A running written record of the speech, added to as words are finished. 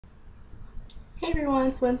Hey everyone,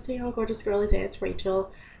 it's Wednesday on Gorgeous Girlies and it's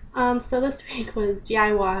Rachel. So this week was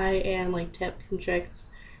DIY and like tips and tricks,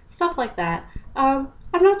 stuff like that. I'm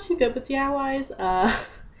not too good with DIYs.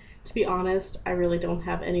 To be honest, I really don't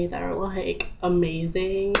have any that are like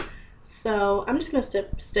amazing. So I'm just gonna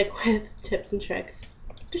stick with tips and tricks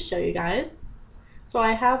to show you guys. So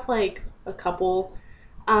I have like a couple.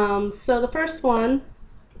 So the first one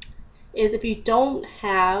is if you don't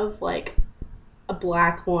have like a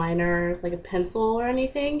black liner, like a pencil or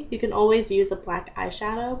anything, you can always use a black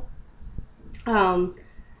eyeshadow. You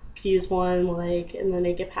could use one like in the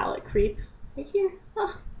Naked Palette Creep right here,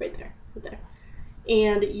 right there, right there.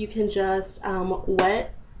 And you can just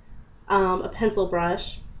wet a pencil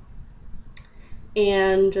brush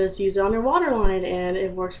and just use it on your waterline, and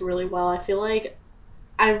it works really well. I feel like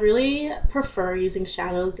I really prefer using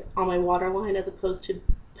shadows on my waterline as opposed to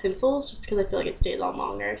pencils, just because I feel like it stays on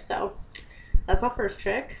longer. So that's my first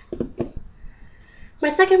trick. My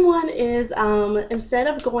second one is instead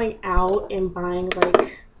of going out and buying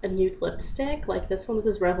like a nude lipstick, like this one, this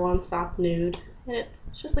is Revlon Soft Nude, and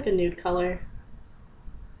it's just like a nude color.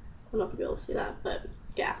 I don't know if you'll be able to see that, but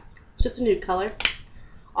yeah, it's just a nude color.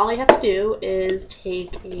 All you have to do is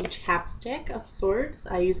take a chapstick of sorts.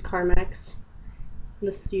 I use Carmex.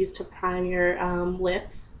 This is used to prime your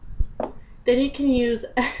lips. Then you can use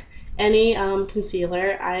any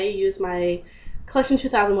concealer. I use my Collection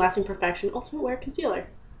 2000 Lasting Perfection Ultimate Wear Concealer.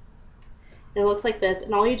 And it looks like this.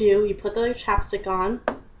 And all you do, you put the chapstick on,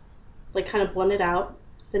 like kind of blend it out,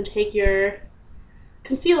 then take your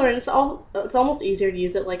concealer, and it's almost easier to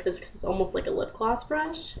use it like this because it's almost like a lip gloss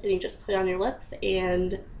brush, and you just put it on your lips,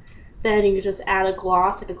 and then you just add a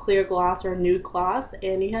gloss, like a clear gloss or a nude gloss,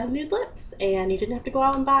 and you have nude lips. And you didn't have to go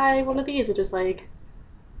out and buy one of these, which is like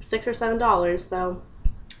 $6 or $7. So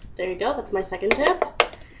there you go. That's my second tip.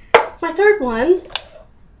 My third one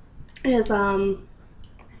is I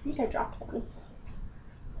think I dropped one.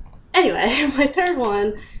 Anyway, my third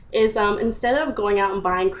one is instead of going out and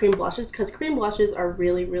buying cream blushes, because cream blushes are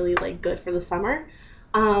really like good for the summer.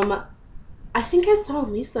 I think I saw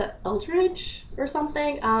Lisa Eldridge or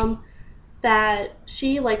something that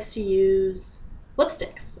she likes to use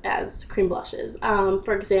lipsticks as cream blushes.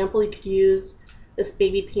 For example, you could use this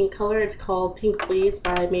baby pink color. It's called Pink Please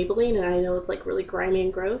by Maybelline, and I know it's like really grimy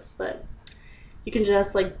and gross, but you can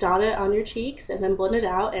just like dot it on your cheeks and then blend it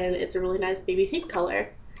out, and it's a really nice baby pink color.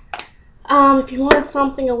 If you want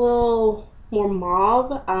something a little more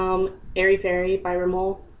mauve, Airy Fairy by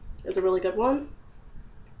Rimmel is a really good one.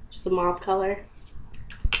 Just a mauve color.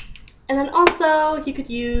 And then also you could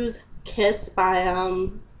use Kiss by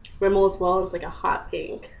Rimmel as well. It's like a hot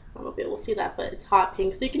pink. I don't know if you'll be able to see that, but it's hot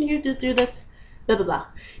pink. So you can do this. Blah, blah, blah.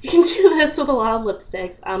 You can do this with a lot of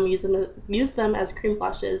lipsticks. Use them as cream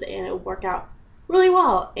blushes, and it will work out really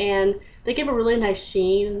well. And they give a really nice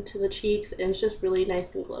sheen to the cheeks, and it's just really nice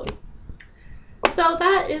and glowy. So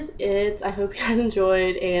that is it. I hope you guys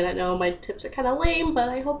enjoyed, and I know my tips are kind of lame, but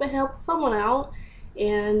I hope it helps someone out.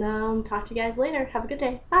 And talk to you guys later. Have a good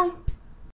day. Bye.